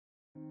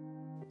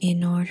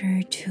In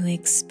order to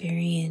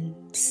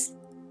experience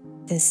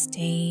the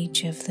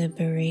stage of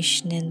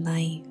liberation in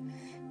life,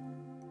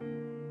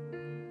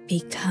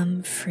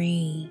 become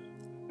free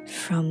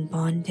from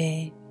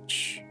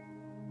bondage.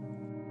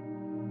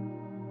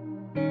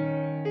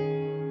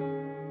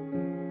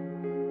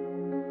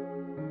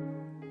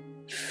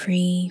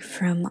 Free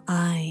from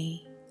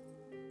I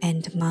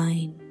and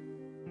mine.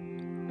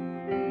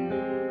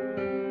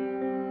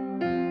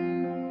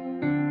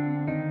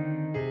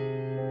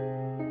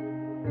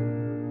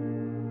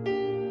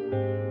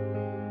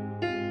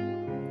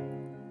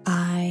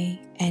 I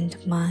and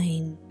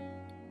mine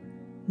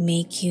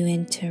make you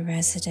into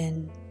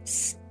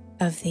residents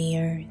of the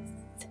earth.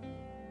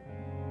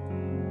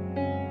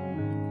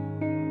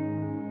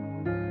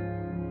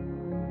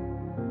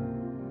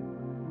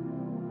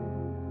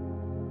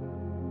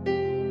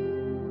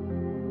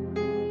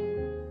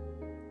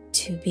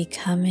 To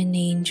become an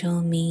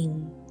angel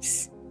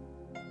means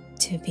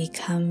to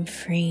become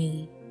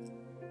free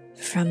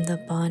from the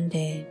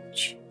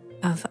bondage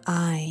of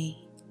I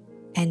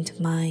and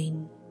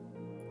mine.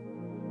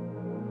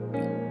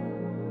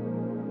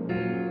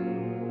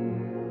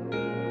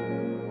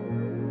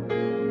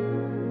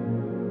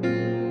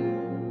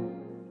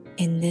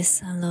 In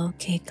this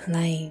alokik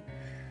life,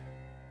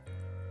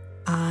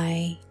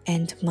 I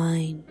and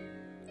mine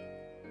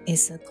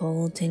is a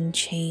golden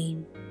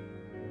chain.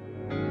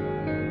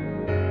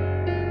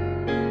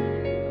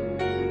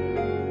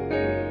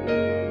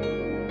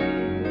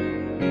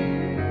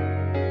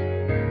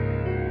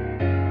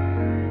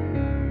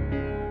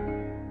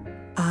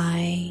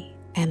 I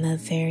am a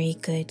very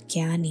good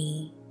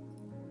Jnani.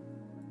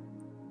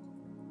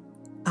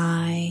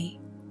 I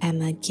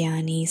am a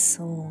Jnani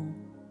soul.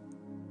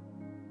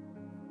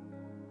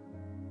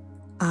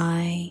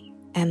 I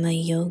am a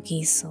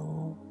yogi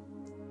soul.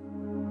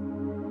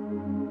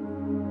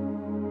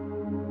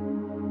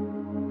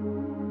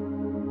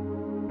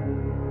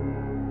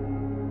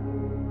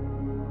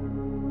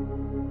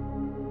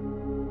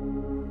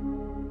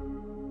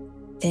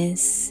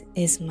 This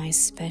is my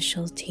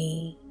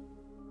specialty.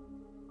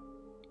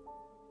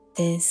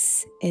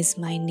 This is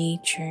my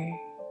nature.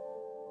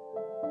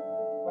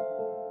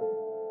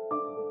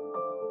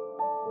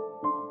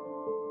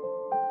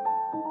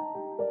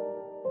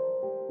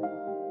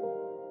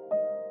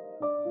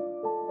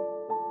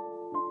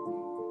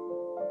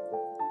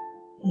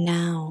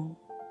 Now,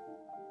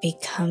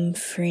 become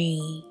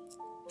free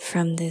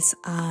from this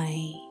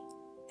I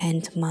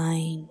and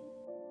mine.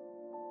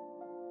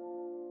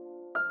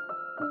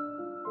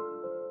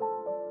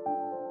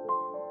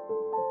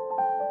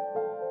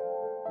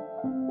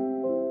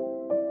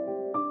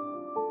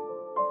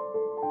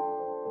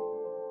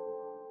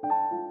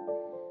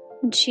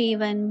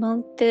 जीवन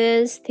मुक्त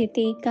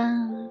स्थिति का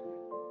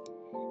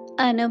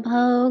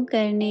अनुभव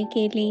करने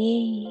के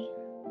लिए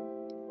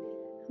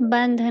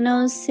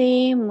बंधनों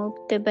से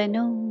मुक्त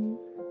बनो।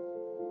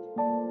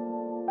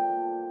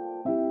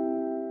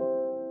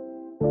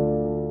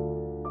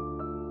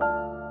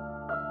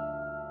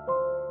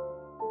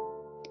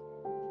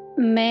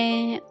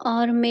 मैं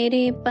और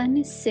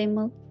मेरेपन से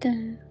मुक्त।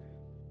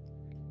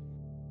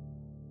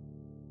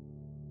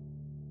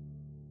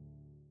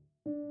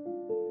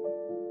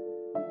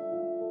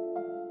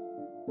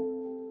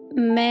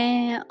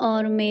 मैं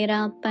और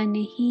मेरापन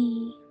ही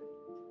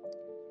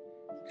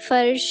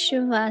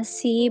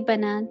फर्शवासी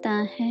बनाता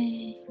है।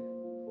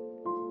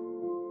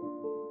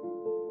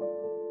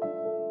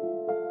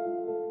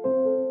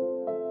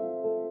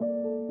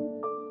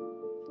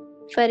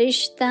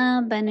 फरिश्ता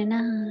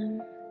बनना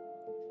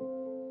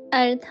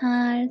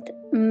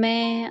अर्थात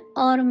मैं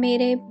और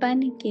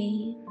मेरेपन के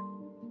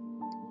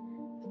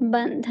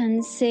बंधन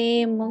से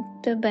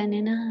मुक्त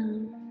बनना।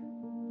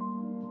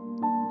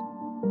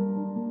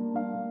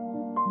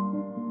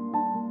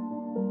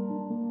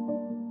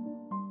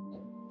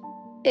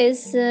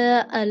 इस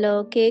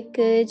अलौकिक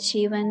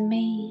जीवन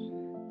में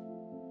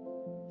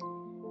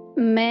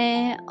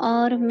मैं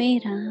और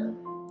मेरा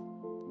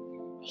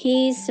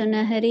ही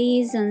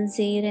सुनहरी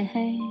जंजीर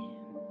है।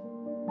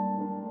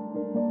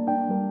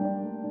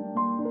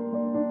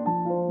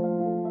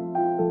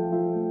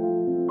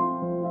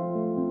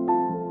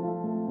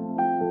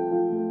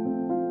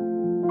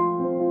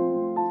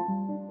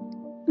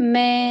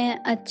 मैं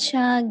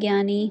अच्छा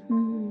ज्ञानी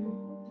हूँ।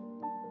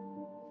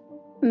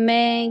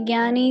 मैं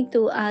ज्ञानी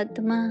तू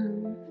आत्मा,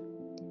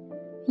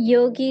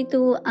 योगी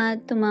तू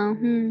आत्मा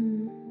हूँ।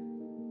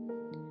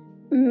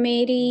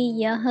 मेरी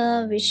यह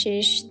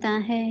विशेषता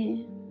है,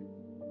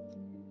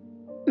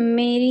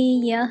 मेरी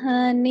यह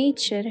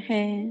नेचर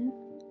है।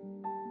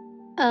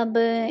 अब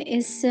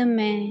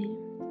इसमें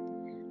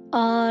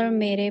और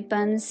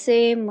मेरेपन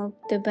से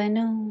मुक्त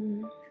बनो।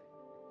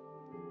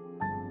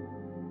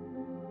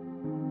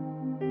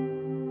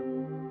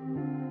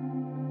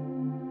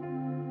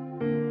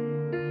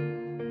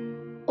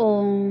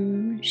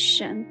 ओम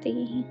शांति।